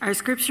Our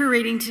scripture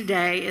reading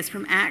today is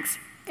from Acts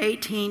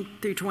 18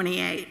 through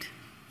 28.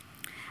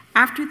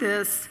 After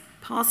this,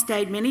 Paul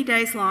stayed many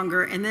days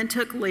longer and then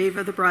took leave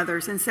of the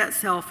brothers and set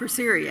sail for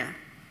Syria,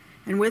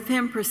 and with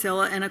him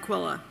Priscilla and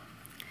Aquila.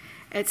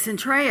 At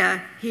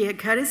Cenchrea he had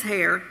cut his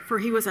hair, for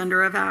he was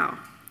under a vow.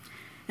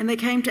 And they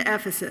came to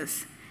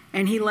Ephesus,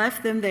 and he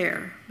left them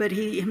there, but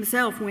he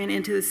himself went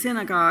into the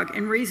synagogue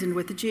and reasoned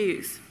with the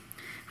Jews.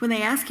 When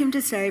they asked him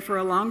to stay for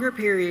a longer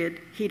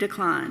period, he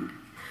declined.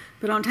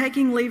 But on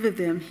taking leave of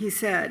them, he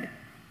said,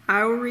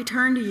 "I will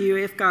return to you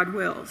if God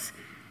wills."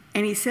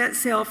 And he set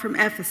sail from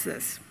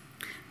Ephesus.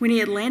 When he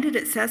had landed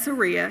at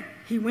Caesarea,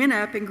 he went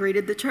up and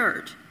greeted the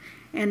church,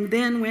 and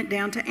then went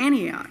down to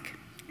Antioch.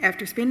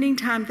 After spending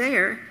time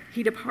there,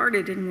 he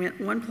departed and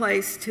went one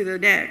place to the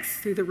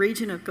next through the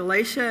region of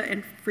Galatia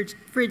and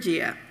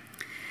Phrygia,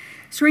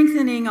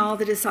 strengthening all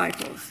the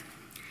disciples.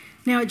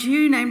 Now a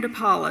Jew named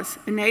Apollos,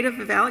 a native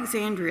of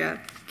Alexandria,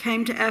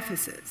 came to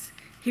Ephesus.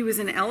 He was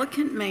an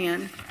eloquent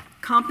man,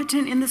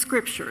 competent in the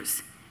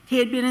scriptures. He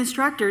had been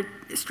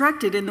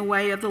instructed in the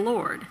way of the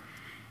Lord.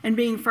 And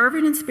being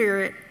fervent in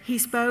spirit, he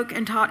spoke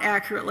and taught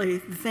accurately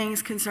the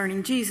things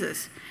concerning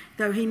Jesus,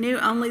 though he knew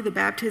only the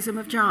baptism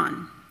of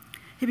John.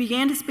 He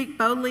began to speak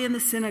boldly in the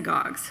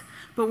synagogues.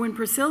 But when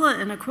Priscilla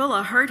and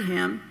Aquila heard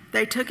him,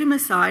 they took him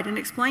aside and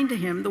explained to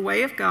him the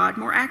way of God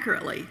more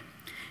accurately.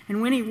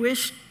 And when he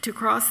wished to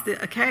cross the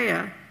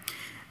Achaia,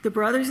 the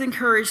brothers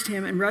encouraged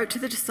him and wrote to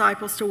the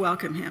disciples to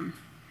welcome him.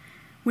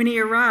 When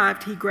he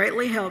arrived, he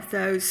greatly helped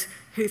those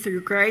who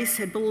through grace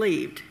had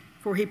believed,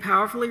 for he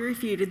powerfully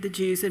refuted the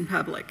Jews in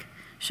public,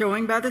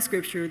 showing by the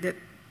scripture that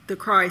the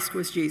Christ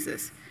was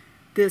Jesus.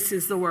 This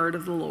is the word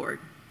of the Lord.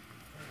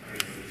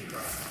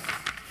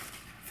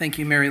 Thank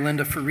you, Mary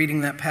Linda, for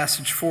reading that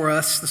passage for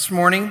us this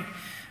morning.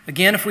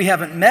 Again, if we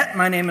haven't met,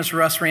 my name is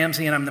Russ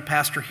Ramsey, and I'm the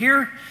pastor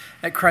here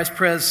at Christ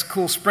Pres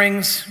Cool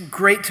Springs.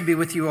 Great to be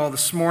with you all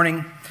this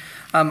morning.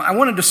 I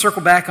wanted to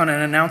circle back on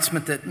an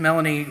announcement that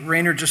Melanie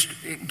Rayner just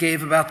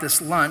gave about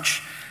this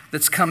lunch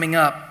that's coming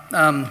up.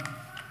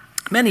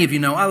 Many of you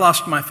know I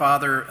lost my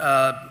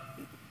father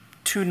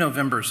 2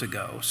 Novembers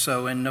ago,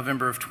 so in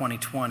November of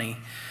 2020.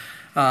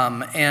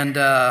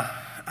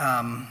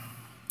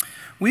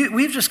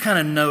 We've just kind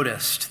of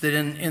noticed that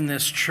in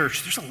this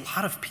church, there's a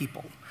lot of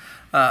people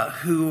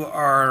who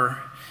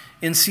are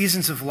in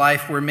seasons of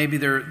life where maybe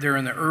they're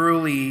in the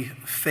early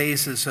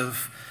phases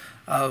of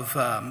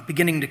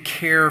beginning to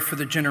care for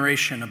the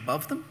generation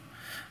above them.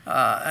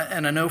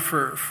 And I know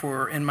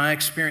for in my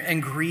experience,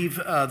 and grieve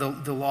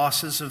the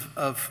losses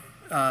of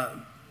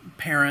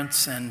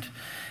parents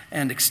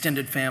and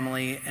extended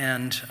family.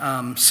 And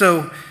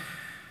so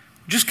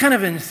just kind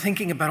of in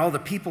thinking about all the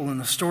people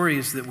and the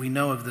stories that we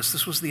know of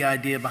this was the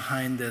idea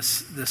behind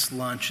this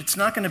lunch. It's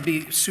not going to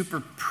be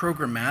super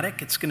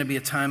programmatic. It's going to be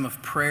a time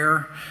of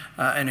prayer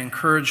and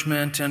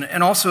encouragement,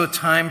 and also a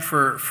time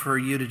for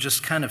you to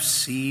just kind of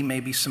see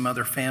maybe some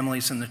other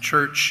families in the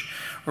church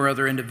or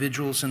other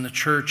individuals in the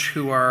church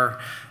who are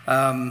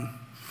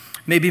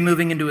maybe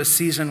moving into a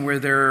season where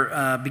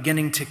they're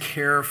beginning to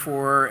care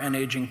for an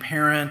aging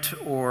parent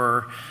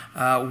or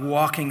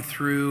walking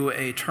through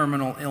a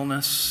terminal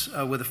illness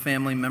with a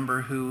family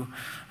member who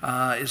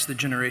is the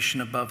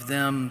generation above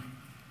them,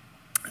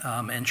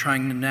 and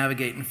trying to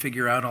navigate and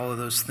figure out all of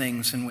those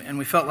things. And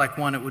we felt like,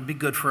 one, it would be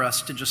good for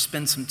us to just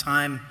spend some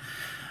time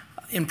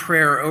in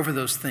prayer over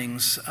those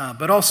things,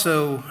 but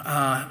also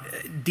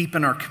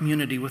deepen our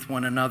community with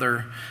one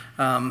another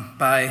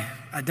by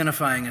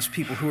identifying as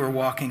people who are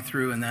walking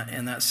through in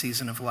that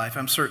season of life.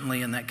 I'm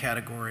certainly in that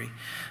category.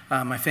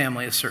 My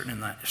family is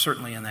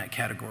certainly in that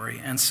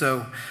category. And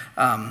so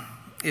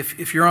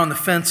if you're on the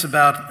fence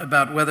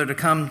about whether to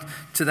come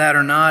to that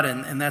or not,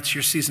 and that's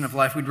your season of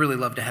life, we'd really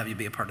love to have you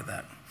be a part of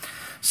that.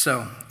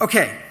 So,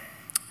 okay.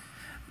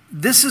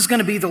 This is going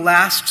to be the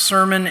last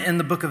sermon in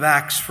the book of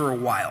Acts for a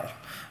while.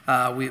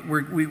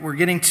 We're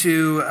getting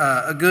to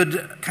a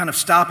good kind of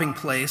stopping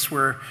place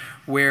where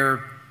we're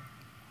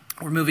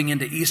moving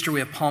into Easter. We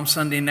have Palm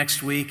Sunday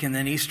next week, and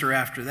then Easter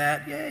after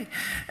that. Yay!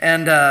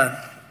 And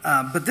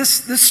but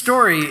this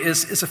story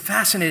is a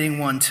fascinating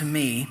one to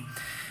me.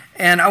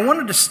 And I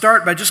wanted to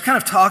start by just kind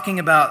of talking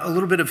about a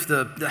little bit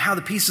of how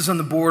the pieces on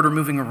the board are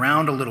moving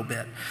around a little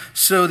bit.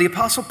 So the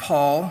Apostle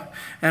Paul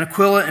and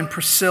Aquila and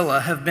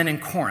Priscilla have been in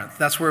Corinth.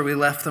 That's where we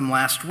left them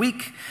last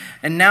week.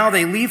 And now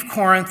they leave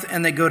Corinth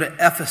and they go to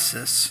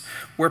Ephesus,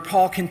 where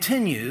Paul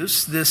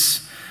continues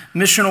this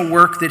missional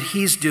work that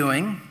he's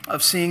doing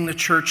of seeing the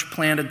church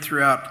planted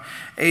throughout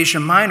Asia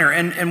Minor.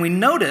 And we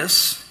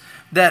notice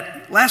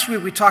that last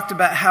week we talked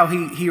about how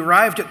he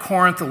arrived at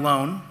Corinth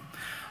alone.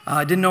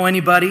 Didn't know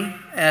anybody,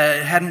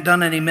 hadn't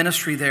done any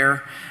ministry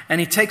there, and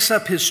he takes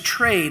up his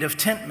trade of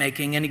tent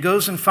making, and he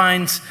goes and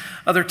finds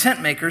other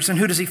tent makers, and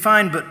who does he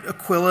find but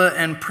Aquila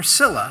and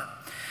Priscilla?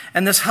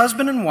 And this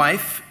husband and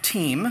wife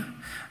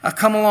team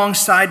come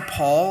alongside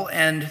Paul,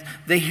 and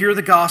they hear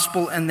the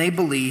gospel, and they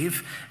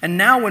believe, and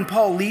now when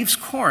Paul leaves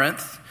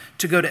Corinth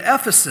to go to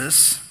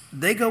Ephesus,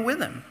 they go with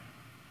him.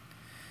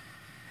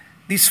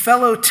 These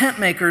fellow tent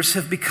makers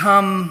have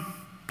become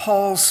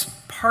Paul's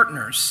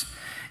partners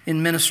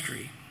in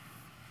ministry.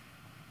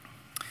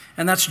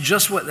 And that's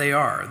just what they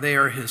are. They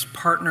are his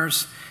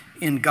partners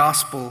in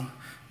gospel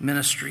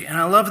ministry. And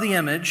I love the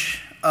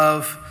image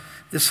of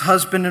this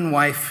husband and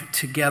wife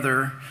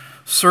together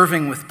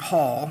serving with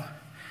Paul.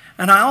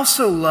 And I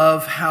also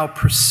love how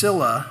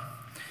Priscilla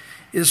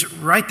is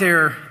right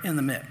there in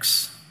the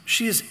mix.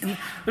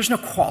 There's no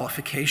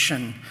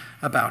qualification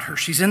about her.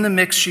 She's in the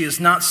mix. She is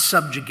not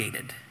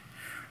subjugated,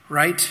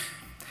 right?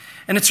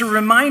 And it's a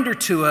reminder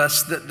to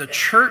us that the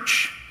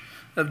church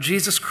of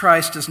Jesus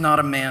Christ is not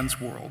a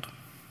man's world.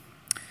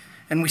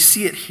 And we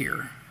see it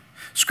here.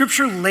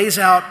 Scripture lays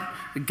out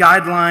the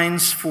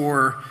guidelines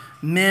for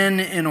men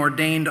in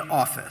ordained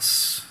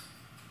office.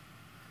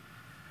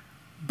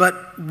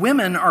 But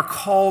women are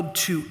called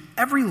to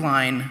every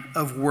line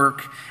of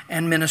work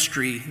and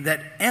ministry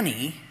that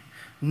any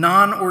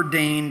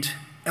non-ordained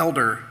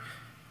elder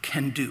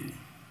can do,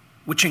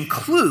 which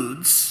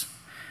includes,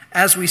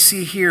 as we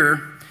see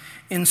here,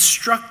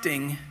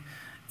 instructing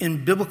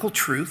in biblical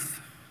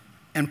truth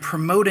and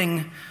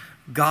promoting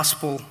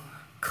gospel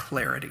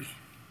clarity.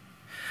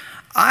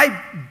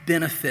 I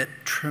benefit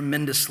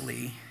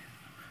tremendously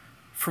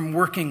from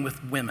working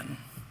with women.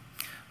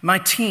 My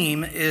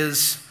team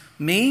is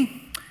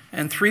me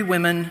and 3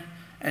 women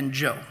and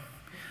Joe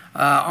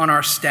on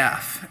our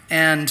staff.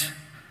 And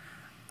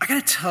I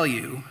got to tell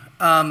you,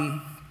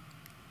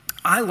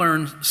 I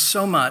learned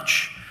so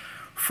much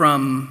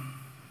from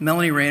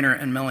Melanie Rayner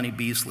and Melanie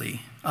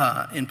Beasley,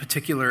 in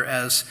particular,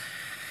 as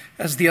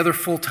the other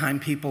full-time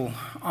people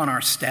on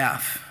our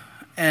staff.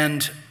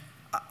 And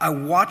I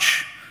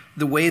watch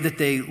the way that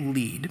they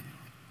lead,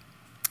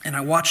 and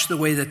I watch the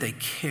way that they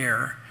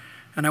care,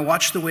 and I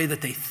watch the way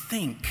that they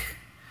think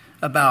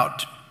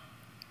about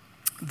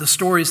the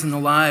stories and the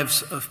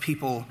lives of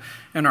people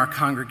in our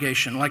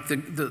congregation. Like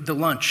the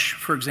lunch,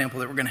 for example,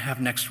 that we're going to have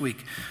next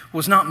week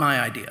was not my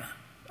idea,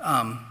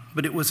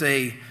 but it was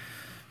a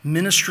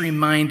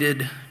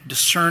ministry-minded,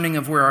 discerning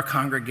of where our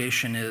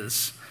congregation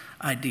is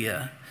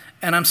idea.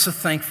 And I'm so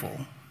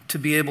thankful to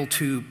be able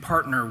to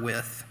partner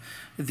with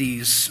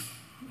these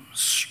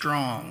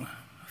strong,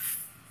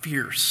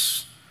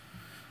 fierce,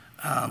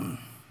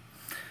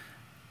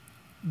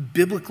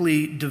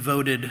 biblically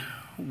devoted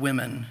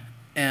women,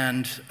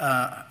 and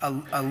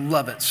I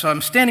love it. So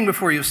I'm standing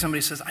before you as somebody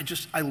who says,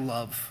 I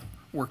love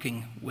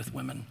working with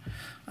women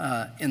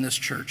in this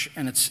church,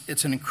 and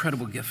it's an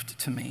incredible gift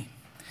to me.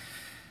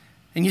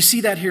 And you see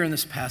that here in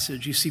this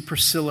passage. You see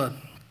Priscilla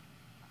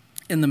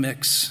in the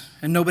mix,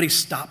 and nobody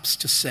stops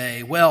to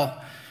say,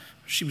 well,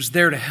 she was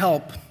there to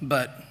help,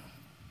 but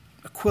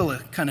Aquila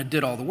kind of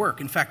did all the work.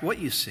 In fact, what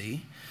you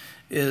see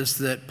is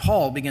that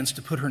Paul begins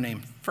to put her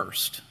name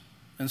first.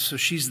 And so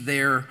she's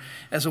there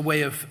as a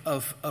way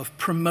of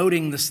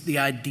promoting the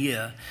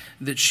idea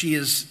that she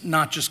is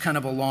not just kind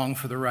of along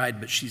for the ride,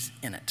 but she's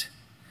in it.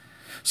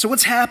 So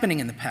what's happening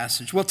in the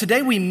passage? Well,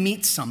 today we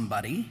meet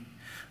somebody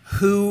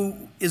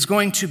who is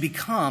going to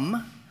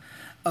become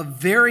a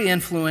very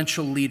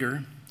influential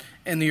leader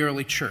in the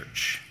early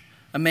church,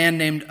 a man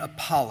named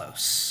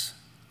Apollos.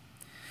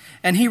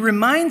 And he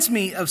reminds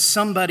me of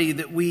somebody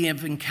that we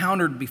have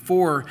encountered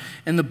before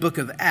in the book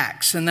of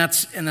Acts, and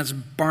that's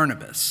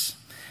Barnabas.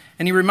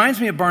 And he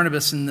reminds me of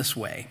Barnabas in this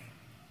way,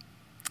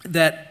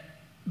 that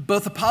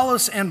both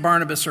Apollos and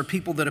Barnabas are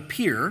people that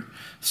appear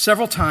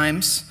several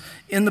times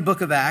in the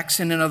book of Acts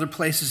and in other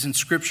places in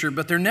Scripture,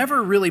 but they're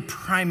never really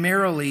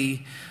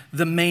primarily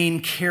the main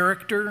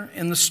character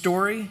in the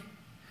story.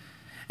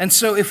 And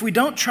so if we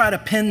don't try to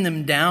pin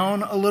them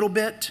down a little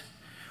bit,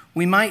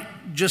 we might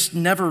just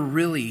never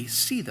really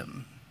see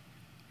them.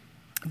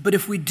 But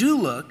if we do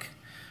look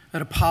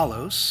at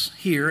Apollos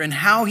here and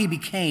how he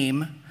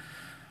became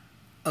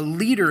a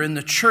leader in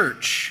the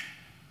church,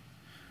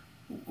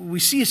 we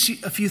see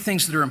a few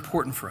things that are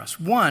important for us.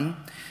 One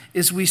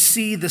is we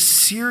see the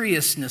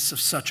seriousness of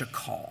such a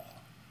call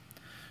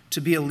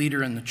to be a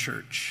leader in the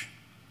church.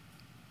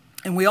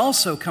 And we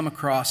also come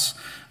across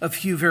a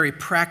few very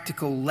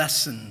practical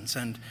lessons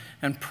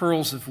and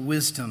pearls of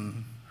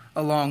wisdom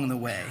along the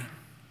way.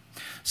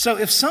 So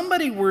if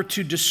somebody were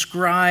to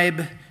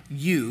describe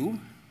you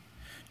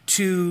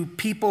to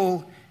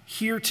people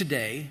here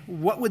today,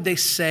 what would they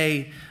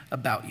say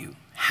about you?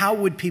 How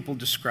would people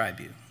describe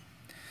you?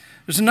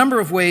 There's a number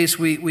of ways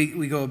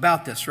we go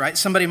about this, right?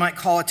 Somebody might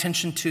call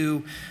attention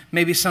to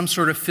maybe some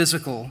sort of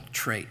physical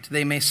trait.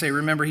 They may say,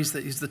 remember, he's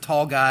the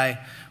tall guy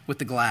with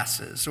the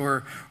glasses.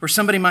 Or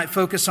somebody might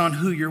focus on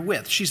who you're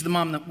with. She's the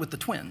mom with the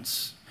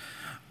twins.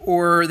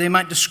 Or they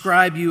might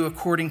describe you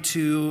according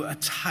to a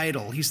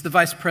title. He's the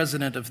vice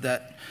president of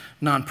that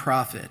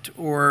nonprofit.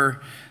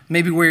 Or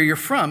maybe where you're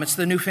from. It's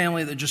the new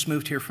family that just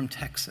moved here from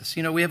Texas.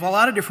 You know, we have a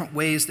lot of different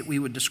ways that we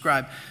would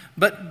describe.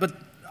 But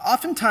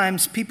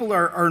oftentimes people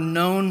are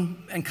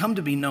known and come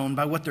to be known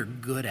by what they're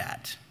good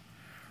at,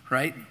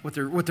 right? What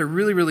they're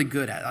really, really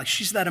good at. Like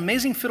she's that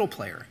amazing fiddle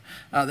player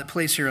that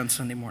plays here on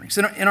Sunday mornings.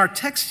 In our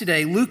text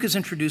today, Luke is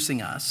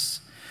introducing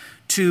us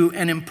to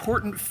an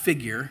important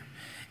figure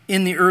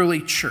in the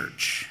early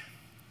church.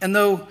 And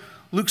though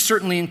Luke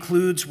certainly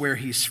includes where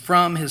he's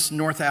from, his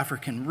North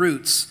African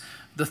roots,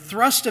 the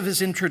thrust of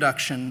his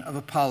introduction of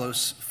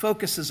Apollos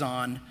focuses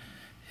on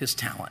his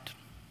talent.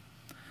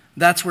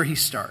 That's where he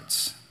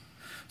starts.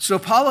 So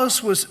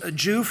Apollos was a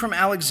Jew from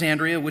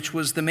Alexandria, which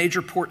was the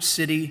major port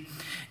city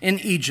in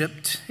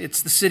Egypt.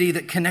 It's the city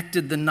that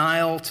connected the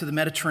Nile to the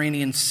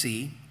Mediterranean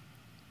Sea,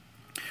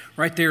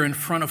 right there in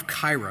front of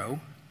Cairo.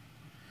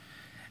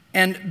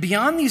 And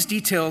beyond these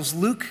details,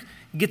 Luke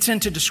gets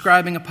into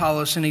describing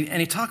Apollos, and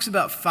he talks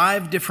about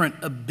 5 different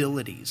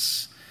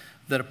abilities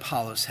that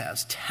Apollos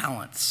has,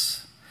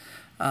 talents.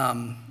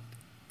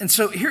 And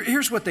so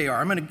here's what they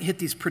are. I'm going to hit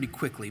these pretty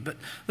quickly. But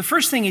the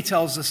first thing he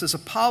tells us is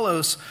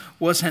Apollos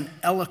was an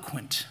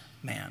eloquent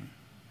man.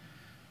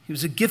 He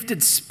was a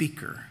gifted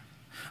speaker.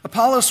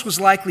 Apollos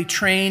was likely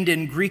trained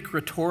in Greek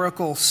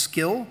rhetorical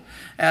skill,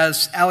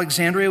 as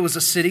Alexandria was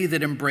a city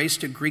that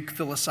embraced a Greek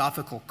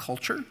philosophical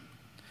culture.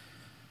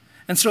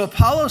 And so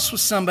Apollos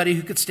was somebody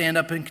who could stand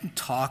up and can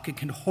talk and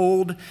can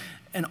hold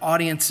an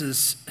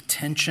audience's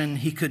attention.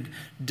 He could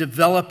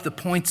develop the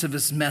points of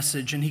his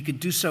message, and he could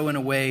do so in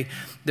a way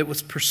that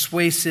was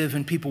persuasive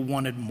and people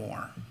wanted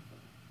more.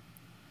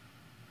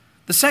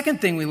 The second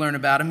thing we learn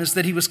about him is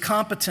that he was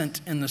competent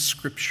in the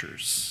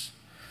scriptures.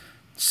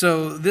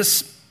 So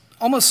this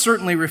almost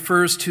certainly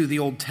refers to the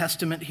Old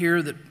Testament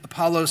here, that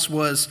Apollos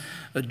was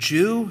a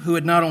Jew who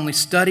had not only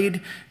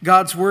studied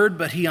God's word,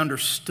 but he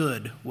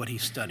understood what he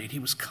studied. He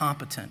was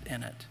competent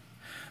in it.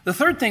 The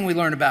third thing we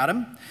learn about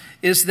him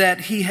is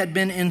that he had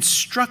been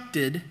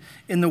instructed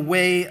in the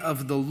way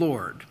of the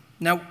Lord.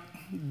 Now,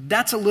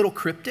 that's a little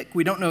cryptic.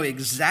 We don't know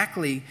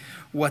exactly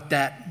what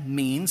that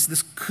means.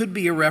 This could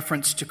be a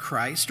reference to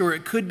Christ, or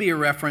it could be a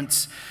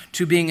reference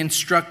to being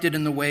instructed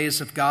in the ways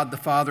of God the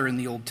Father in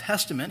the Old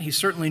Testament. He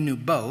certainly knew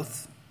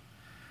both.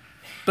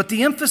 But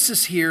the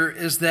emphasis here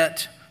is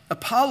that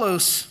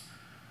Apollos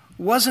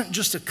wasn't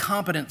just a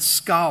competent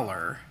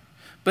scholar,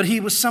 but he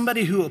was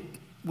somebody who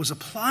was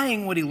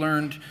applying what he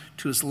learned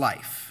to his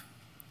life.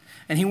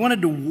 And he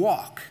wanted to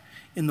walk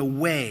in the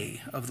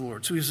way of the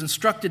Lord. So he was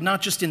instructed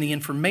not just in the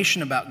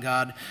information about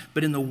God,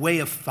 but in the way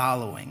of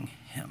following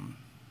him.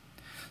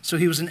 So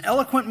he was an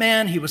eloquent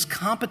man. He was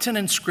competent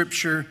in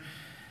Scripture.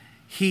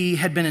 He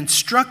had been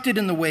instructed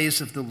in the ways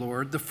of the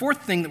Lord. The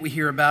fourth thing that we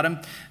hear about him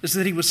is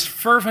that he was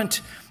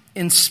fervent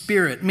in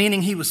spirit,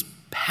 meaning he was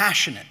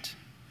passionate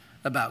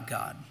about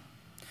God.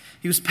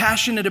 He was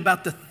passionate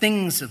about the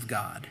things of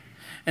God.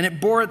 And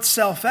it bore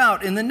itself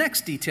out in the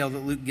next detail that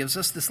Luke gives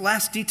us, this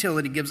last detail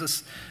that he gives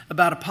us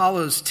about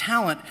Apollos'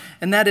 talent,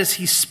 and that is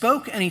he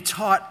spoke and he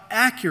taught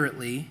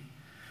accurately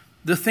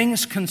the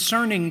things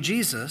concerning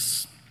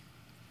Jesus,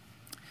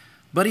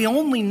 but he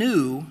only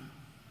knew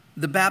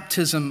the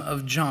baptism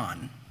of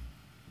John.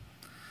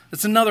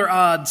 It's another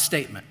odd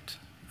statement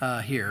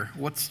here.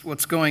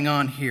 What's going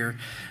on here?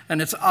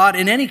 And it's odd.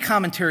 In any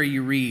commentary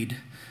you read,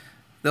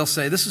 they'll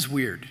say, this is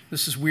weird.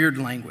 This is weird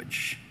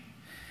language.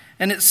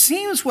 And it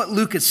seems what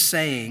Luke is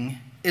saying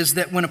is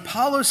that when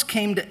Apollos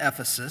came to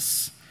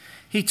Ephesus,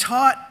 he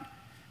taught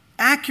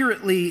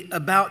accurately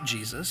about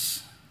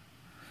Jesus,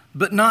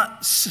 but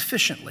not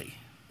sufficiently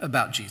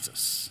about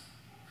Jesus.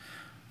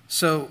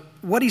 So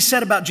what he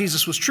said about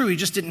Jesus was true, he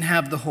just didn't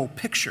have the whole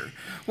picture.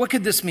 What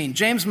could this mean?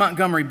 James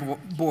Montgomery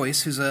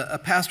Boyce, who's a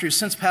pastor who's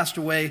since passed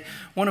away,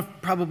 one of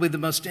probably the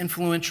most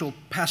influential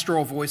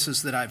pastoral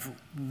voices that I've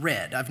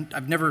read.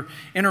 I've never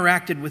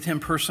interacted with him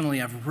personally.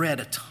 I've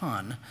read a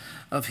ton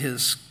of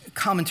his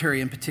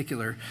commentary in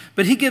particular.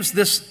 But he gives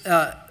this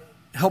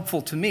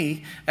helpful to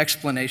me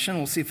explanation.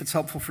 We'll see if it's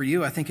helpful for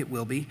you. I think it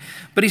will be.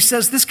 But he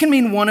says this can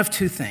mean one of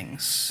two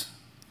things.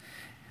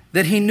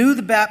 That he knew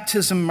the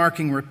baptism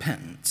marking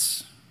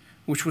repentance,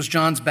 which was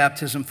John's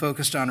baptism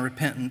focused on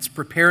repentance,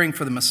 preparing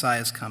for the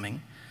Messiah's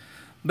coming,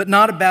 but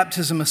not a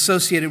baptism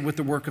associated with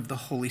the work of the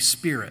Holy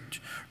Spirit,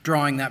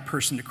 drawing that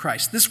person to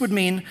Christ. This would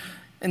mean,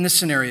 in this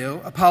scenario,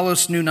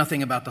 Apollos knew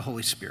nothing about the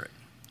Holy Spirit.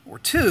 Or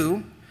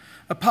two,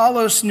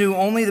 Apollos knew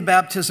only the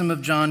baptism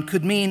of John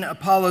could mean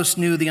Apollos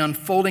knew the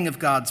unfolding of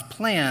God's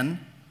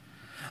plan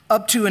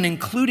up to and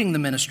including the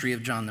ministry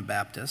of John the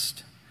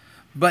Baptist,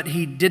 but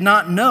he did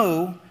not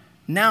know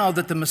now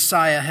that the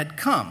Messiah had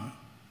come.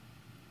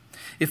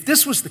 If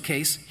this was the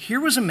case, here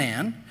was a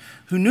man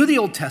who knew the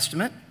Old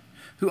Testament,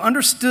 who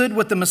understood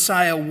what the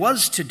Messiah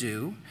was to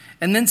do,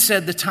 and then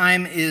said the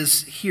time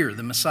is here,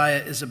 the Messiah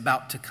is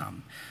about to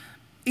come.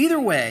 Either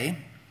way,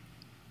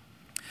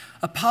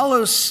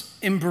 Apollos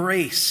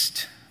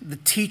embraced the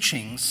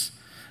teachings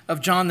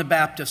of John the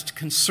Baptist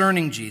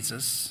concerning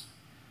Jesus.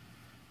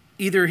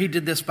 Either he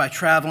did this by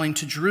traveling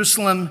to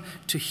Jerusalem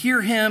to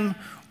hear him,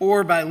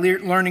 or by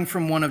learning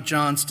from one of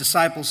John's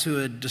disciples who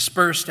had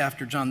dispersed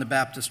after John the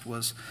Baptist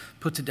was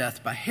put to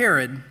death by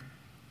Herod.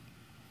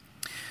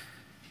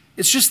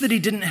 It's just that he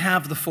didn't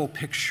have the full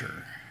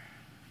picture.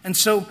 And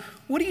so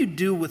what do you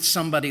do with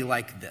somebody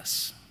like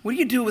this? What do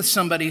you do with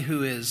somebody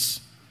who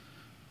is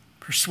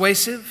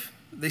persuasive?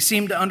 They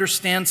seem to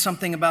understand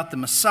something about the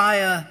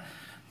Messiah.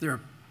 They're a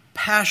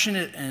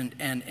passionate and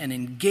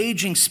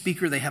engaging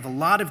speaker. They have a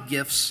lot of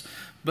gifts,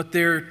 but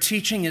their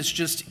teaching is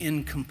just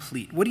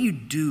incomplete. What do you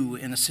do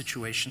in a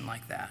situation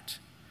like that?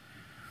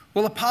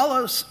 Well,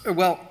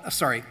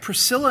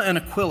 Priscilla and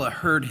Aquila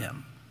heard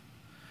him.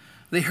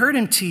 They heard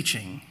him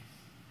teaching,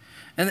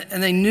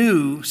 and they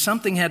knew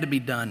something had to be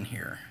done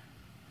here.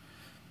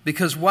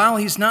 Because while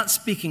he's not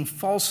speaking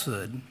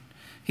falsehood,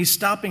 he's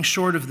stopping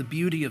short of the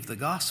beauty of the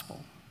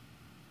gospel.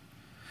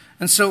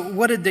 And so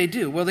what did they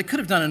do? Well, they could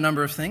have done a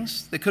number of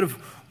things. They could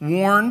have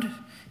warned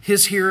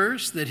his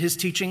hearers that his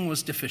teaching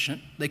was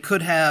deficient. They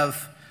could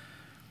have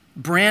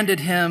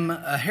branded him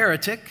a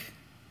heretic.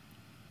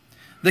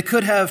 They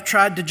could have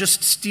tried to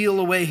just steal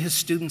away his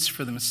students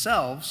for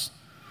themselves.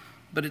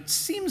 But it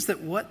seems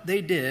that what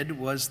they did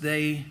was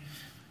they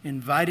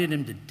invited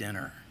him to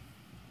dinner.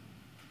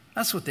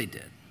 That's what they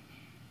did.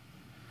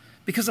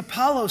 Because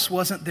Apollos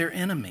wasn't their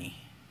enemy.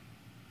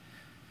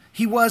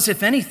 He was,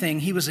 if anything,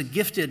 he was a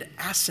gifted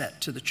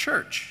asset to the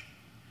church,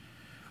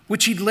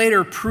 which he'd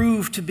later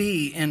prove to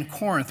be in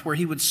Corinth, where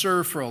he would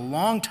serve for a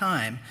long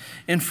time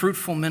in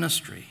fruitful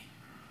ministry.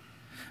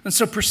 And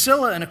so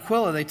Priscilla and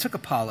Aquila, they took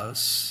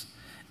Apollos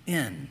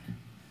in,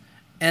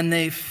 and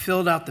they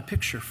filled out the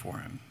picture for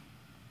him.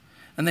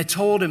 And they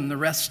told him the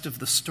rest of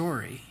the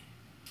story.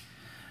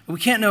 We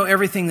can't know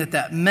everything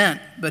that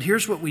meant, but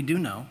here's what we do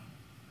know.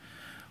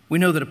 We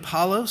know that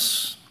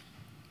Apollos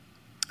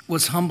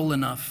was humble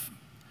enough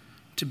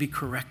to be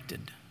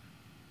corrected.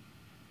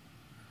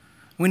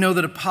 We know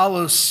that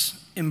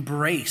Apollos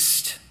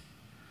embraced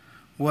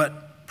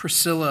what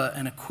Priscilla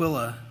and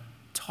Aquila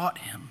taught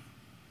him.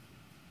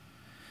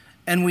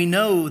 And we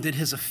know that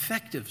his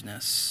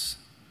effectiveness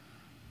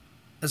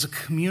as a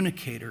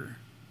communicator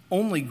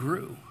only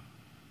grew.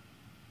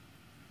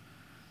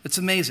 It's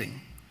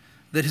amazing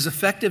that his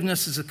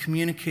effectiveness as a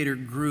communicator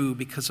grew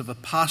because of a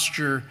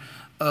posture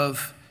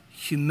of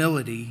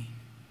humility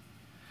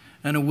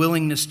and a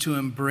willingness to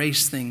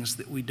embrace things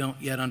that we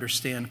don't yet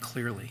understand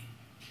clearly.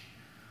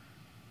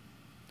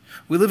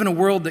 We live in a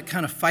world that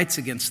kind of fights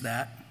against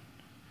that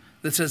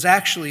says,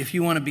 actually, if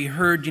you want to be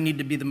heard, you need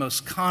to be the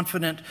most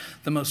confident,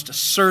 the most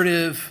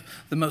assertive,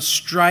 the most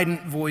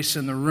strident voice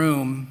in the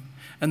room.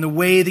 And the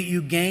way that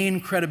you gain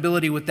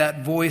credibility with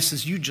that voice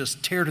is you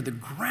just tear to the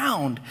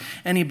ground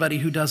anybody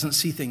who doesn't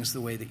see things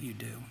the way that you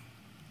do.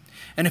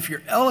 And if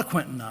you're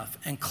eloquent enough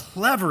and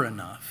clever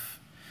enough,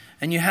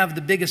 and you have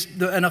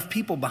enough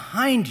people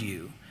behind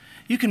you,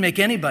 you can make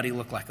anybody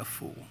look like a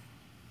fool.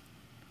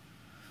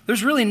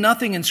 There's really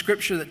nothing in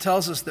Scripture that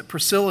tells us that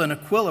Priscilla and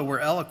Aquila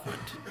were eloquent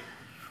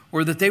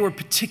or that they were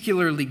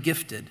particularly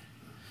gifted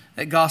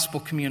at gospel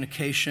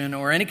communication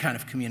or any kind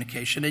of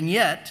communication. And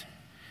yet,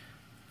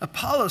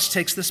 Apollos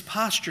takes this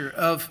posture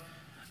of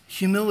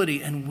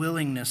humility and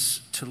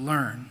willingness to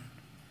learn.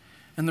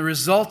 And the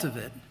result of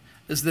it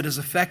is that his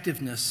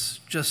effectiveness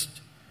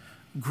just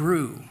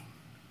grew.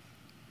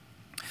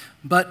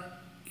 But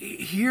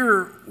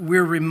here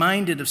we're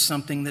reminded of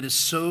something that is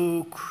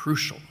so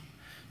crucial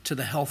to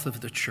the health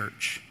of the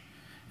church,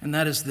 and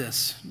that is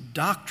this: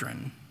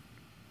 doctrine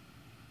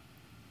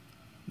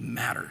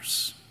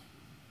matters.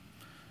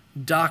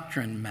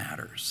 Doctrine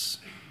matters.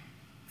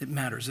 It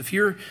matters. If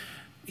you're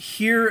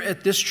here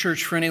at this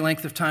church for any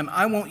length of time,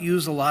 I won't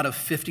use a lot of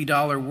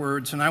 $50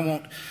 words, and I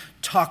won't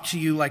talk to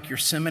you like you're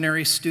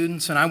seminary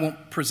students, and I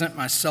won't present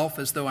myself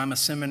as though I'm a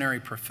seminary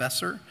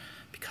professor,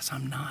 because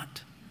I'm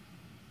not.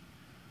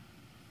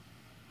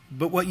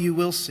 But what you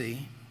will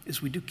see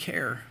is we do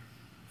care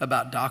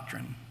about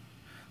doctrine,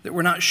 that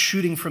we're not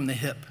shooting from the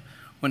hip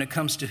when it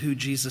comes to who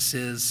Jesus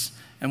is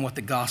and what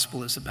the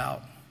gospel is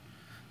about,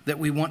 that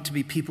we want to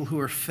be people who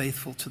are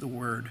faithful to the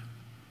word.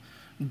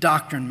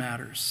 Doctrine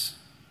matters.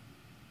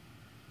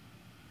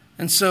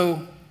 And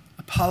so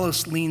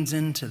Apollos leans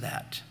into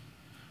that,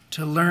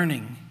 to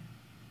learning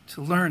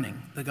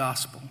the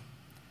gospel.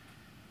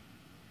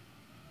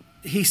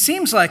 He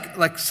seems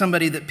like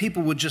somebody that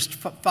people would just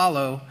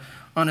follow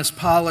on his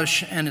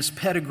polish and his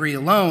pedigree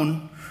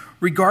alone,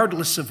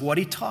 regardless of what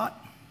he taught.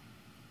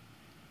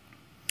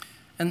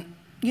 And,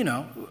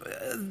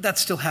 that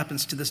still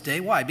happens to this day.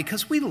 Why?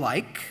 Because we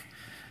like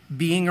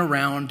being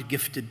around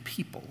gifted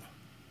people.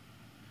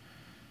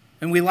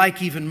 And we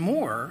like even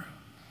more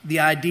the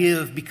idea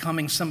of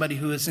becoming somebody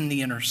who is in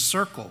the inner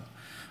circle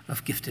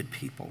of gifted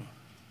people.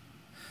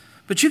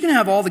 But you can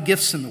have all the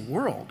gifts in the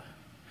world,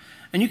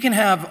 and you can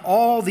have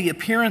all the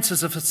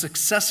appearances of a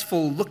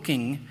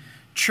successful-looking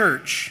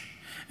church,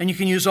 and you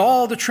can use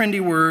all the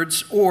trendy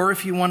words, or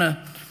if you want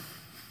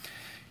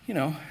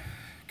to,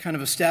 kind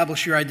of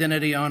establish your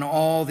identity on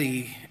all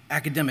the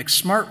academic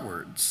smart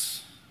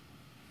words,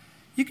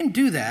 you can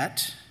do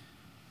that.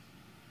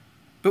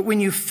 But when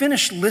you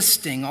finish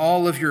listing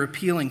all of your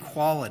appealing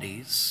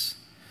qualities,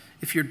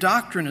 if your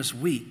doctrine is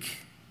weak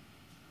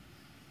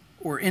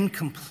or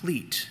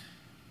incomplete,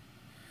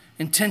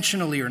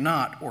 intentionally or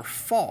not, or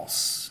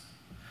false,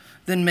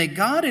 then may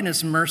God in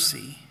his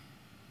mercy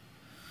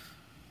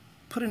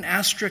put an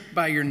asterisk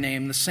by your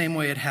name the same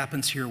way it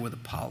happens here with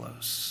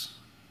Apollos.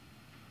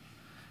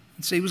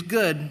 And say he was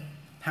good,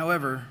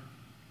 however,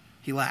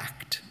 he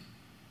lacked.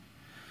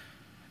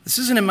 This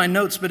isn't in my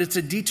notes, but it's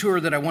a detour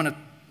that I want to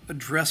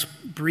address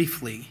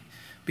briefly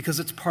because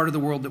it's part of the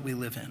world that we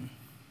live in.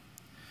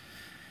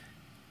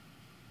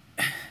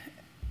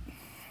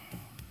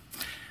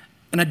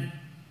 And I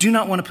do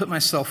not want to put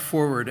myself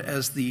forward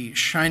as the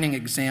shining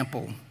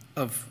example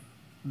of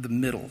the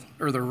middle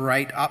or the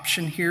right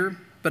option here,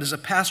 but as a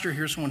pastor,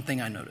 here's one thing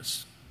I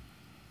notice.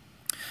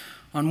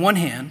 On one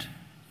hand,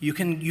 you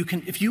can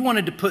if you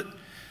wanted to put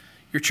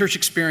your church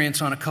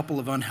experience on a couple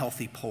of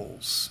unhealthy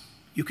poles,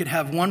 you could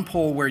have one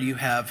pole where you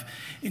have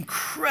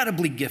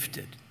incredibly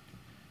gifted,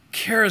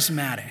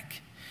 charismatic,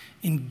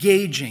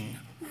 engaging,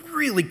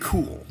 really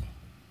cool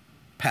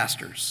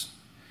pastors.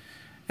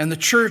 And the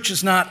church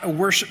is not a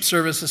worship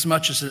service as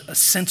much as a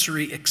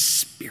sensory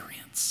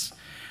experience.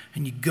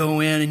 And you go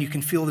in and you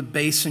can feel the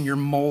bass in your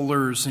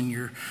molars, and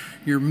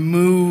you're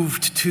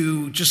moved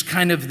to just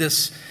kind of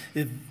this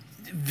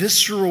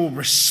visceral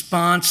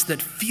response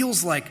that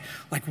feels like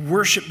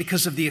worship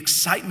because of the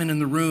excitement in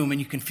the room, and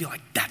you can feel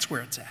like that's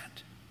where it's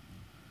at.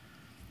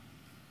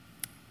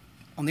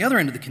 On the other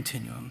end of the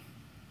continuum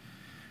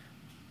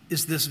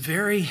is this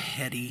very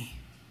heady,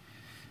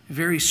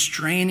 very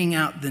straining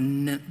out the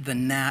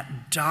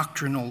gnat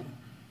doctrinal,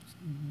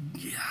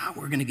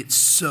 we're going to get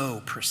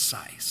so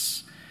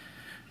precise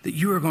that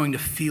you are going to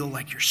feel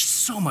like you're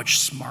so much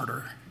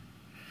smarter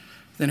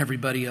than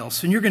everybody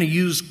else. And you're going to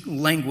use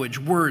language,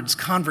 words,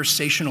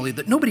 conversationally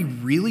that nobody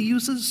really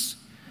uses,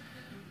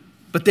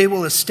 but they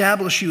will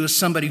establish you as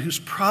somebody who's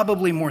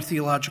probably more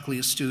theologically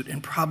astute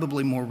and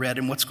probably more read.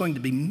 And what's going to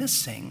be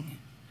missing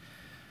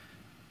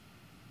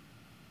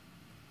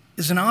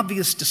is an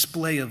obvious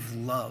display of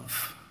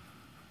love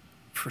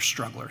for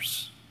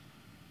strugglers.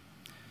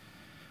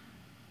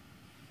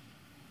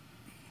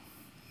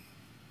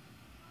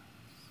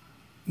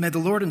 May the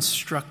Lord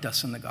instruct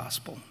us in the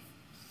gospel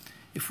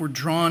if we're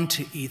drawn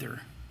to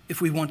either,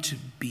 if we want to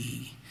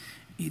be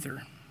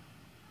either.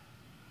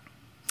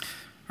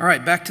 All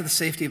right, back to the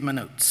safety of my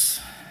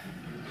notes.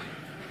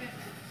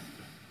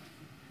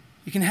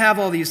 You can have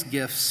all these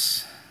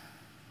gifts,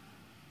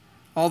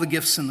 all the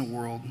gifts in the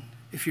world.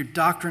 If your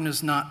doctrine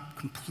is not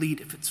complete,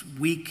 if it's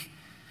weak,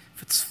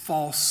 if it's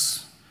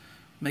false,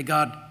 may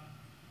God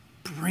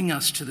bring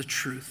us to the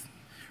truth.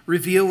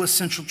 Reveal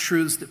essential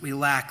truths that we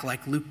lack,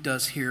 like Luke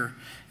does here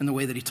in the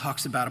way that he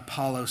talks about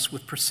Apollos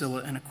with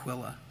Priscilla and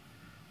Aquila.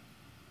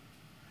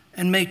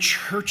 And may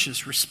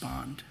churches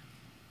respond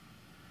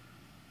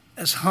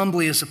as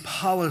humbly as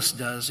Apollos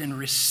does in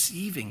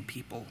receiving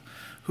people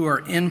who are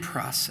in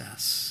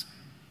process,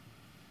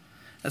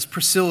 as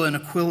Priscilla and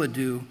Aquila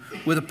do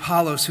with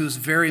Apollos, who is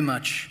very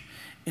much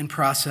in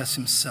process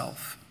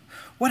himself.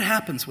 What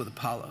happens with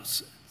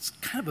Apollos? It's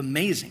kind of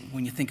amazing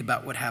when you think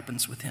about what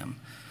happens with him.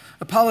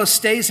 Apollos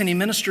stays and he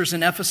ministers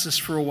in Ephesus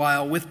for a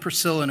while with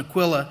Priscilla and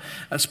Aquila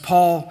as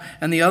Paul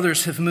and the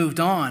others have moved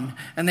on.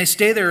 And they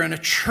stay there and a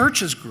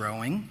church is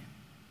growing.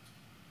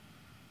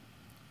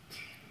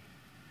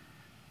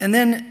 And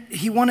then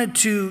he wanted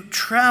to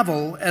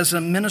travel as a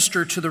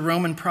minister to the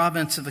Roman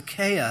province of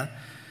Achaia.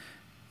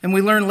 And we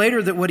learn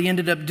later that what he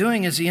ended up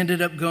doing is he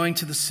ended up going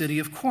to the city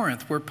of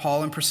Corinth, where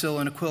Paul and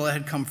Priscilla and Aquila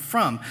had come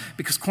from,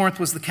 because Corinth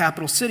was the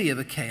capital city of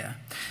Achaia.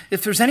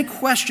 If there's any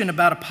question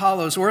about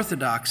Apollos'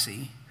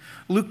 orthodoxy,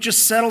 Luke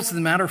just settles the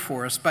matter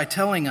for us by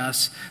telling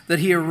us that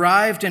he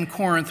arrived in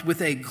Corinth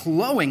with a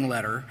glowing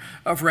letter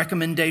of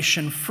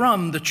recommendation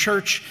from the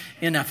church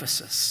in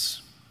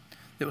Ephesus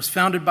that was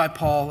founded by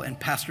Paul and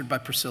pastored by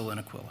Priscilla and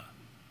Aquila.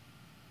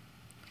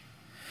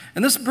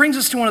 And this brings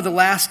us to one of the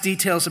last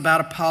details about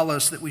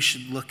Apollos that we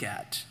should look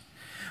at.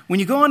 When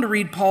you go on to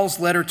read Paul's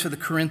letter to the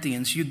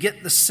Corinthians, you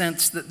get the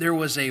sense that there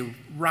was a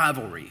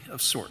rivalry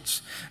of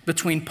sorts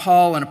between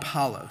Paul and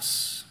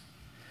Apollos.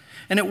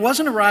 And it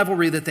wasn't a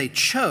rivalry that they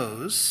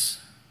chose,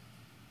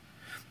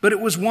 but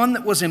it was one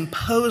that was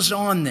imposed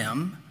on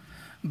them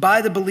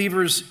by the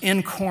believers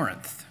in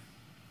Corinth.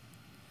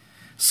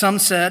 Some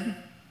said,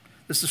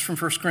 this is from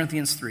 1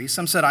 Corinthians 3,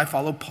 some said, I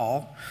follow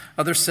Paul.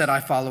 Others said, I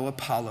follow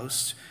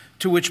Apollos.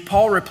 To which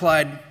Paul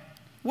replied,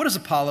 what is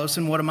Apollos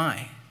and what am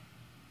I?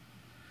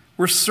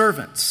 We're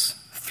servants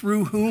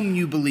through whom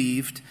you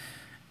believed,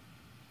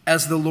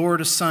 as the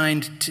Lord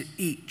assigned to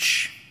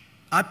each.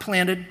 I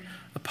planted,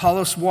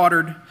 Apollos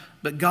watered,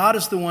 but God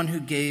is the one who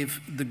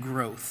gave the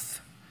growth.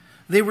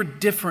 They were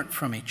different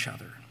from each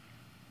other.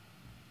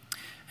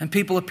 And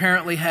people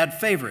apparently had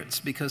favorites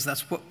because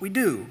that's what we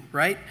do,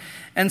 right?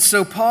 And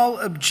so Paul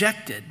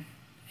objected.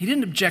 He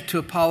didn't object to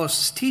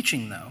Apollos'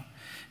 teaching, though.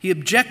 He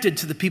objected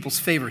to the people's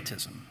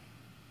favoritism.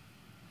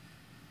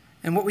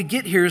 And what we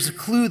get here is a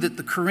clue that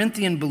the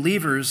Corinthian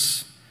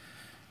believers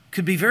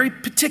could be very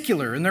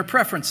particular in their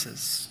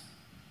preferences.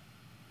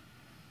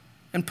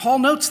 And Paul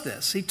notes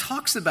this. He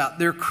talks about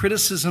their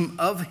criticism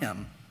of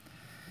him.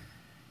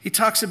 He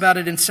talks about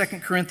it in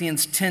 2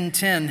 Corinthians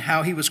 10:10,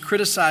 how he was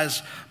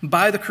criticized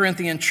by the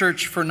Corinthian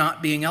church for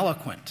not being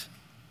eloquent.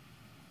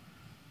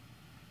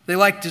 They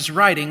liked his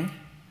writing,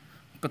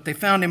 but they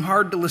found him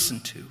hard to listen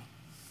to.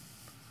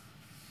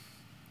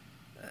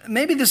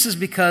 Maybe this is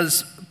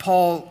because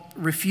Paul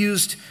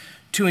refused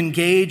to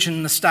engage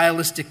in the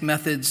stylistic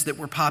methods that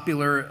were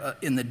popular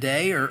in the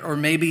day, or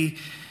maybe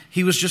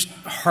he was just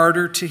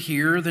harder to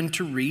hear than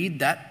to read.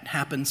 That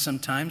happens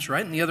sometimes,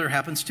 right? And the other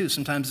happens too.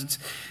 Sometimes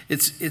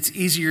it's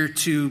easier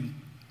to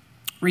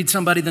read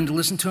somebody than to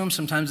listen to them.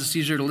 Sometimes it's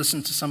easier to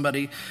listen to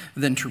somebody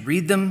than to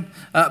read them.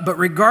 But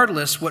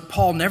regardless, what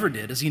Paul never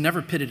did is he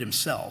never pitted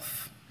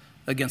himself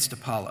against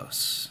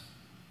Apollos.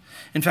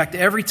 In fact,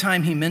 every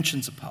time he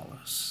mentions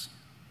Apollos,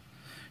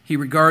 he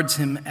regards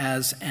him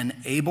as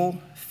an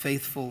able,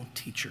 faithful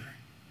teacher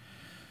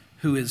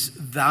who is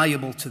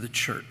valuable to the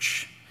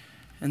church.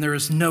 And there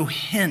is no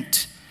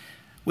hint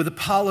with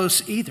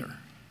Apollos either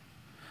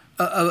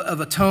of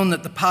a tone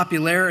that the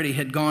popularity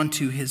had gone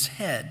to his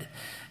head.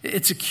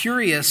 It's a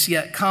curious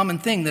yet common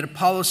thing that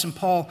Apollos and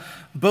Paul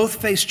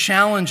both faced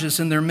challenges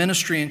in their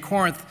ministry in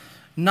Corinth,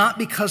 not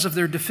because of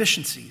their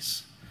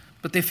deficiencies,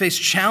 but they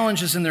faced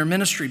challenges in their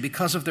ministry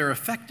because of their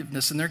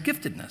effectiveness and their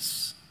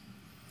giftedness.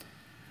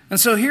 And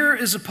so here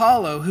is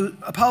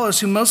Apollos,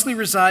 who mostly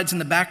resides in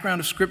the background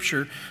of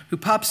Scripture, who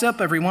pops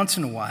up every once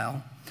in a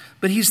while,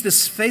 but he's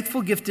this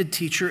faithful, gifted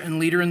teacher and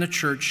leader in the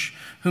church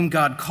whom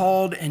God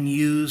called and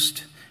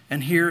used,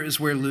 and here is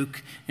where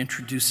Luke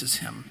introduces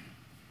him.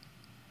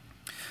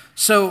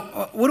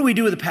 So what do we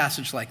do with a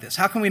passage like this?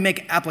 How can we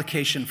make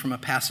application from a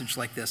passage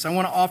like this? I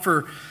want to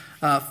offer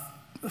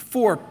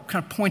 4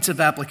 kind of points of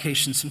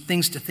application, some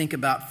things to think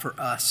about for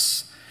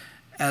us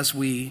as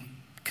we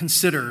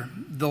consider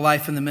the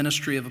life and the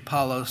ministry of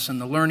Apollos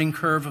and the learning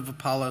curve of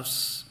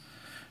Apollos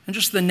and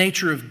just the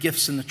nature of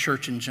gifts in the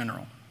church in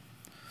general.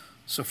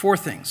 So 4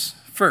 things.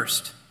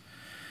 First,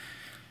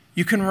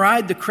 you can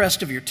ride the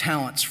crest of your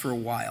talents for a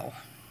while,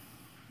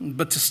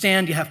 but to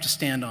stand, you have to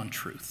stand on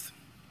truth.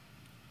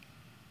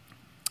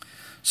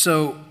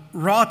 So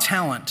raw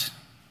talent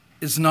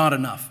is not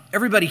enough.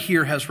 Everybody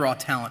here has raw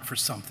talent for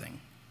something.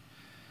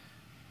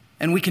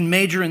 And we can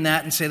major in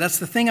that and say, that's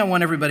the thing I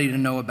want everybody to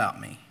know about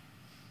me.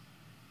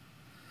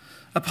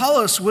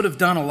 Apollos would have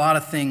done a lot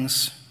of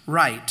things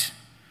right,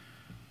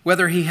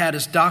 whether he had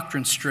his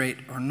doctrine straight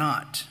or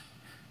not,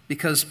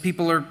 because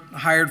people are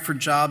hired for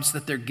jobs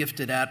that they're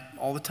gifted at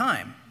all the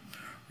time.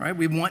 Right?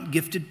 We want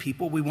gifted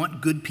people. We want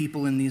good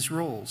people in these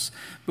roles.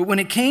 But when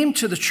it came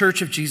to the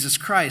Church of Jesus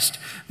Christ,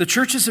 the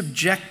church's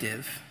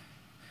objective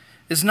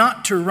is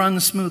not to run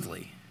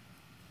smoothly.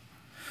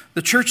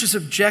 The church's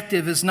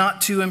objective is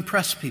not to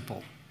impress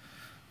people.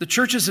 The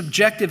church's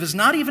objective is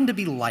not even to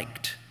be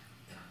liked.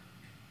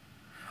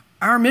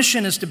 Our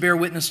mission is to bear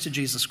witness to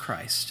Jesus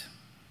Christ.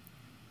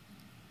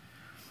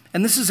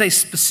 And this is a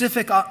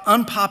specific,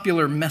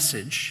 unpopular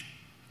message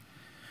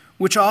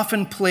which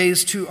often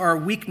plays to our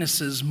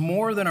weaknesses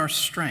more than our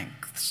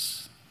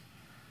strengths.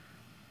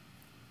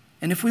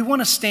 And if we want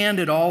to stand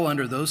at all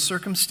under those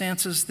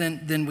circumstances,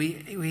 then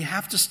we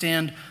have to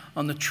stand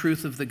on the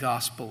truth of the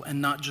gospel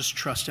and not just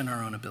trust in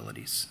our own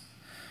abilities.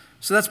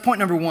 So that's point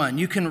number 1.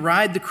 You can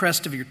ride the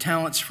crest of your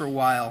talents for a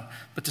while,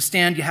 but to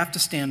stand, you have to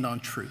stand on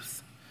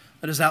truth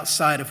that is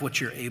outside of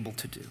what you're able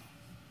to do.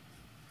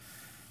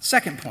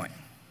 Second point.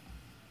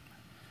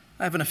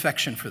 I have an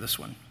affection for this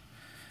one.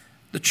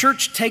 The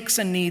church takes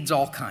and needs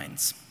all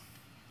kinds.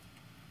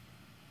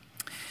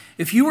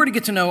 If you were to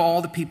get to know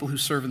all the people who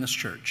serve in this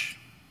church,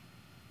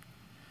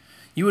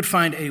 you would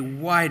find a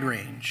wide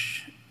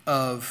range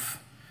of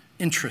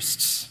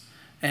interests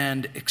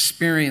and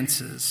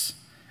experiences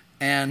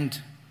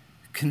and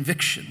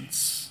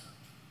convictions.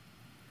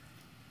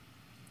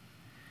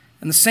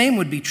 And the same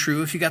would be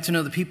true if you got to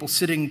know the people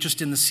sitting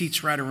just in the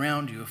seats right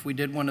around you. If we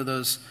did one of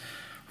those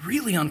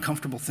really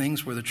uncomfortable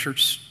things where the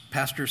church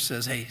pastor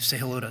says, hey, say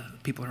hello to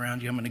people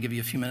around you. I'm going to give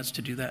you a few minutes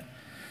to do that.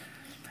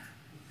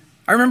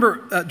 I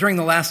remember during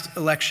the last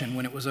election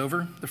when it was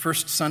over, the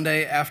first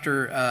Sunday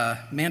after,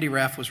 Mandy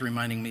Raff was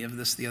reminding me of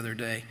this the other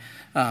day.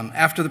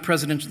 After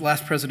the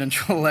last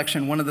presidential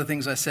election, one of the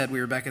things I said, we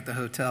were back at the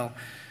hotel,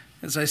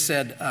 is I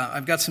said,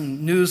 I've got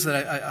some news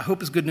that I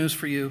hope is good news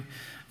for you,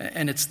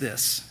 and it's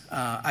this.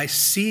 I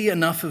see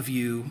enough of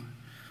you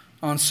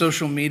on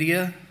social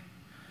media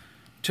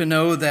to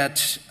know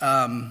that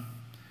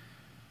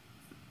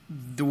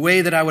the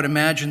way that I would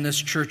imagine this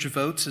church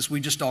votes is we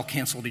just all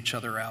canceled each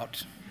other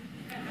out.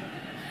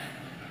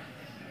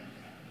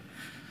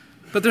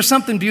 But there's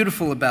something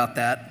beautiful about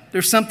that.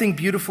 There's something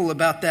beautiful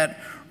about that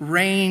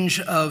range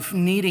of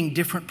needing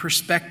different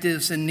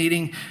perspectives and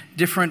needing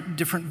different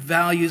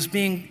values,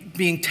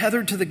 being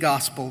tethered to the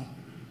gospel,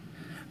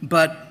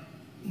 but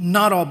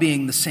not all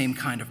being the same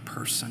kind of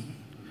person.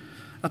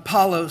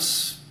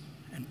 Apollos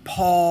and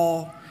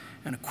Paul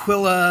and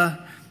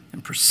Aquila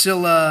and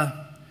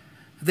Priscilla,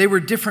 they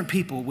were different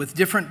people with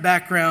different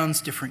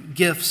backgrounds, different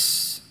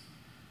gifts,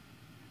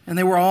 and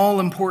they were all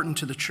important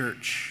to the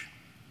church.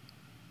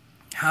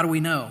 How do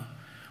we know?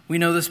 We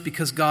know this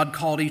because God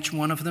called each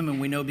one of them, and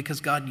we know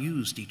because God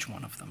used each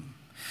one of them.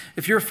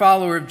 If you're a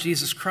follower of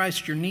Jesus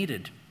Christ, you're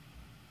needed.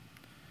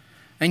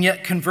 And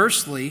yet,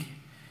 conversely,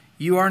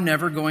 you are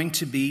never going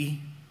to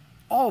be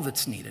all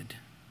that's needed.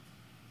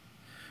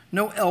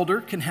 No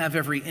elder can have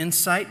every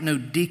insight. No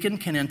deacon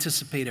can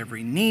anticipate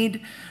every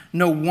need.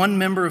 No one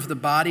member of the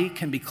body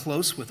can be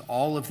close with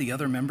all of the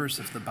other members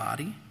of the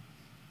body.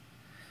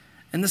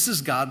 And this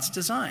is God's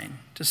design,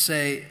 to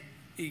say,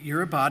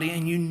 you're a body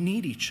and you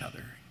need each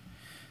other.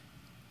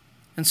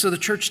 And so the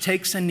church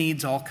takes and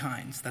needs all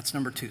kinds. That's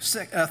number 2.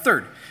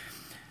 Third,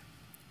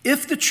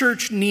 If the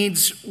church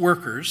needs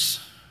workers,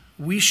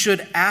 we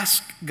should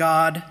ask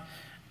God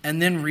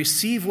and then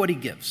receive what he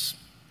gives.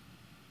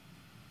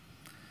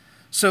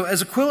 So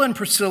as Aquila and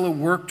Priscilla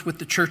worked with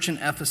the church in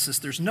Ephesus,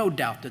 there's no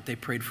doubt that they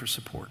prayed for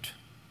support.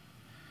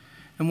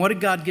 And what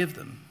did God give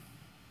them?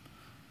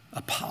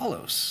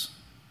 Apollos.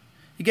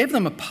 He gave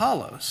them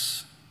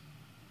Apollos.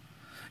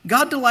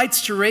 God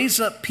delights to raise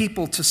up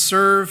people to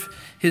serve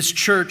his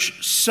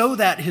church so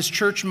that his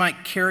church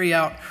might carry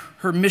out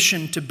her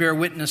mission to bear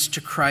witness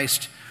to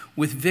Christ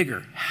with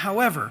vigor.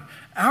 However,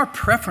 our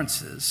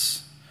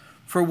preferences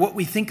for what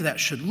we think that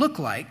should look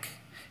like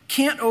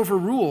can't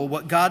overrule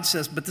what God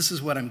says, but this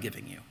is what I'm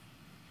giving you.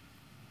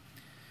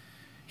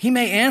 He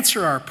may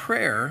answer our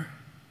prayer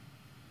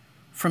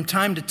from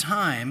time to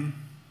time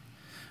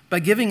by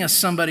giving us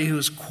somebody who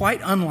is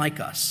quite unlike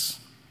us.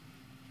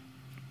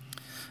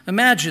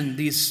 Imagine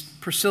these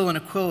Priscilla and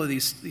Aquila,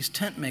 these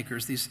tent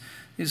makers, these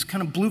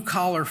kind of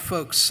blue-collar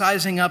folks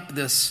sizing up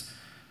this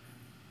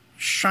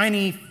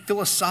shiny,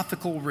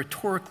 philosophical,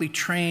 rhetorically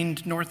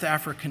trained North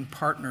African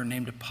partner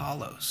named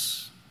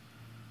Apollos.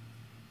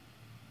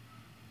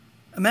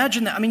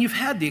 Imagine that. I mean, you've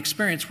had the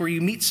experience where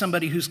you meet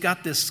somebody who's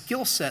got this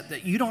skill set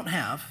that you don't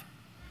have,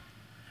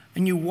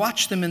 and you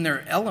watch them in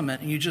their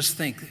element, and you just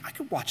think, I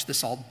could watch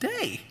this all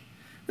day.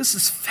 This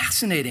is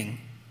fascinating.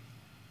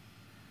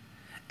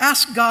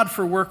 Ask God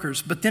for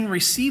workers, but then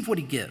receive what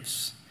he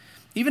gives,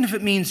 even if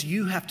it means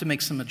you have to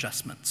make some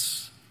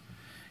adjustments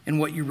in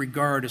what you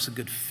regard as a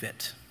good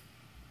fit.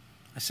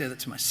 I say that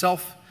to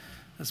myself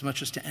as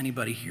much as to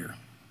anybody here.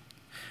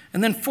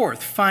 And then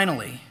fourth,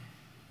 finally,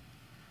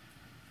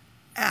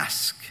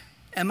 ask,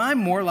 am I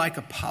more like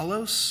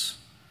Apollos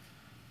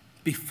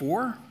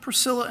before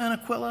Priscilla and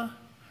Aquila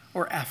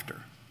or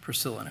after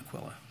Priscilla and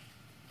Aquila?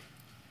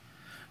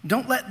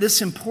 Don't let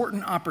this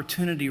important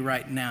opportunity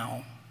right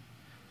now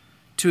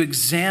to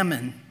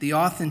examine the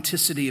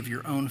authenticity of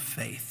your own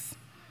faith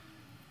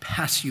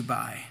pass you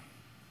by.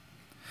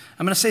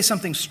 I'm going to say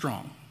something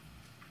strong.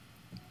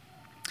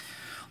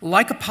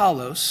 Like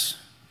Apollos,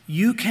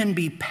 you can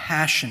be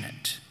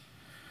passionate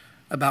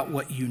about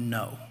what you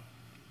know.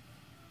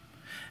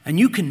 And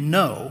you can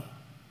know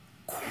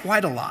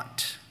quite a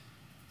lot.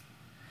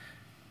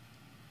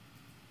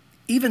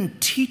 Even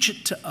teach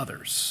it to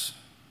others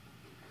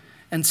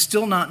and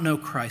still not know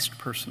Christ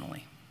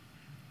personally.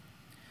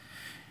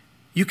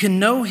 You can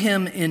know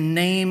him in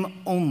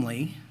name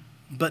only,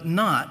 but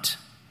not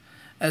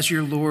as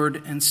your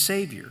Lord and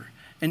Savior.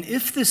 And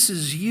if this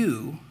is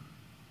you,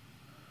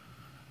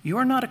 you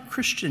are not a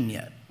Christian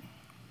yet.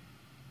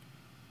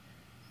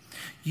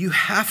 You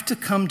have to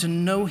come to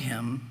know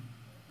him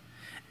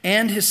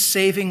and his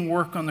saving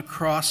work on the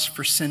cross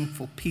for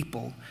sinful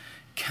people,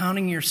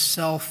 counting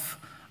yourself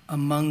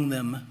among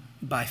them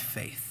by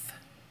faith.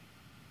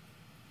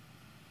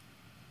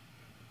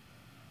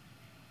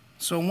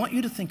 So I want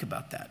you to think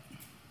about that.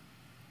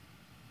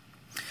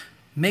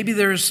 Maybe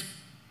there's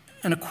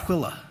an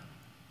Aquila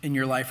in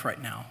your life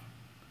right now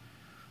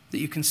that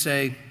you can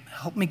say,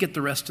 help me get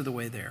the rest of the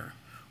way there.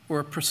 Or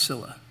a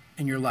Priscilla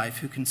in your life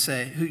who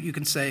you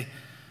can say,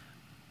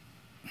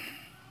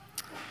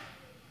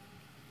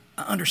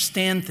 I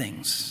understand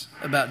things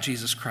about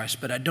Jesus Christ,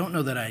 but I don't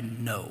know that I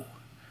know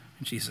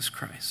Jesus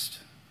Christ.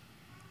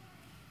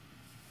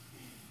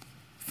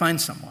 Find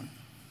someone.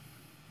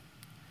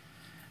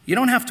 You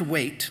don't have to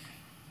wait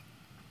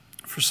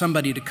for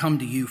somebody to come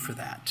to you for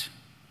that.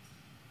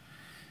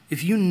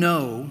 If you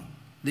know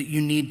that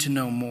you need to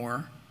know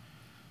more,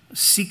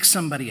 seek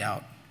somebody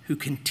out who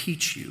can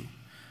teach you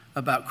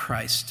about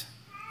Christ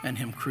and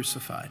him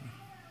crucified.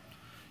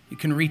 You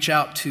can reach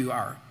out to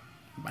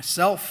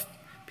myself,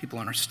 people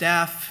on our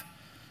staff,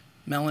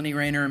 Melanie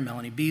Rayner,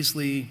 Melanie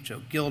Beasley,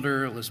 Joe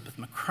Gilder, Elizabeth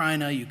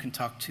McCryna. You can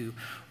talk to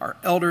our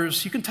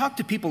elders. You can talk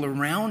to people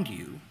around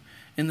you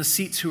in the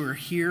seats who are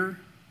here.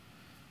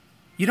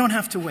 You don't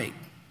have to wait.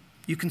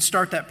 You can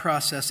start that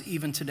process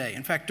even today.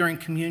 In fact, during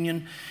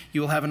communion,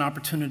 you will have an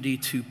opportunity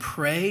to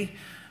pray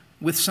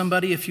with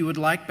somebody if you would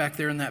like back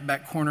there in that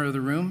back corner of the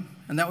room,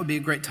 and that would be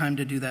a great time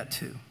to do that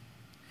too.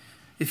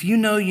 If you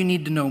know you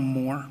need to know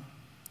more,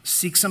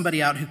 seek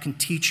somebody out who can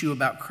teach you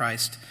about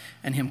Christ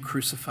and him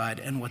crucified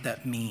and what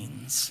that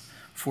means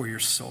for your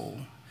soul.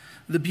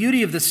 The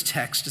beauty of this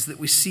text is that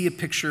we see a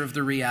picture of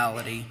the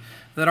reality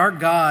that our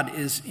God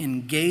is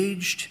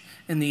engaged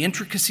in the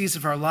intricacies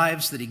of our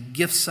lives, that he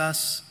gifts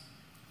us,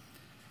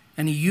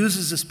 and he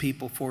uses his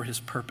people for his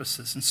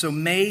purposes. And so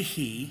may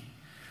he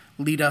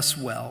lead us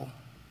well,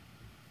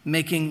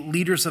 making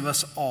leaders of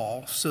us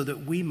all so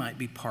that we might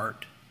be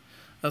part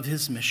of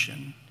his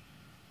mission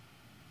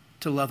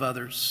to love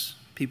others,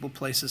 people,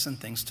 places, and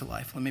things to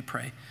life. Let me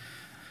pray.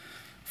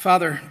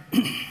 Father,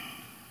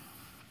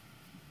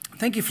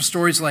 thank you for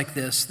stories like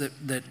this.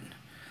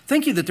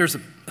 Thank you that there's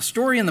a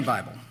story in the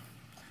Bible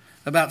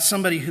about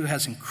somebody who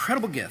has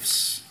incredible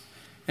gifts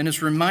and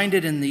is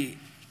reminded in the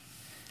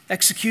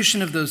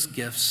execution of those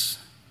gifts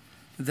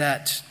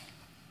that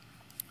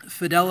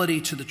fidelity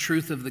to the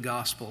truth of the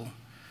gospel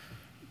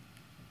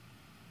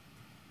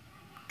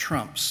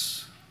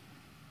trumps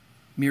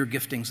mere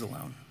giftings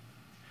alone.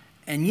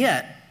 And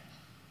yet,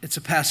 it's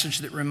a passage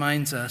that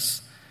reminds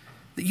us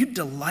that you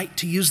delight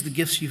to use the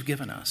gifts you've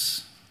given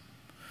us.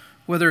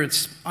 Whether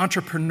it's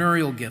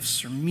entrepreneurial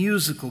gifts or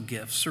musical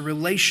gifts or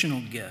relational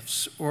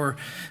gifts or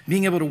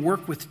being able to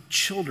work with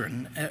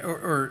children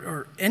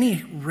or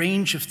any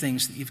range of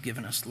things that you've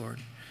given us, Lord.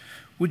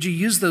 Would you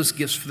use those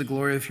gifts for the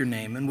glory of your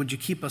name, and would you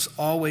keep us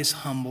always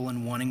humble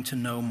and wanting to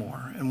know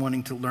more and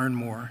wanting to learn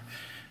more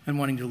and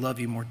wanting to love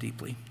you more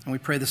deeply. And we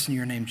pray this in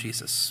your name,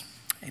 Jesus.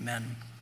 Amen.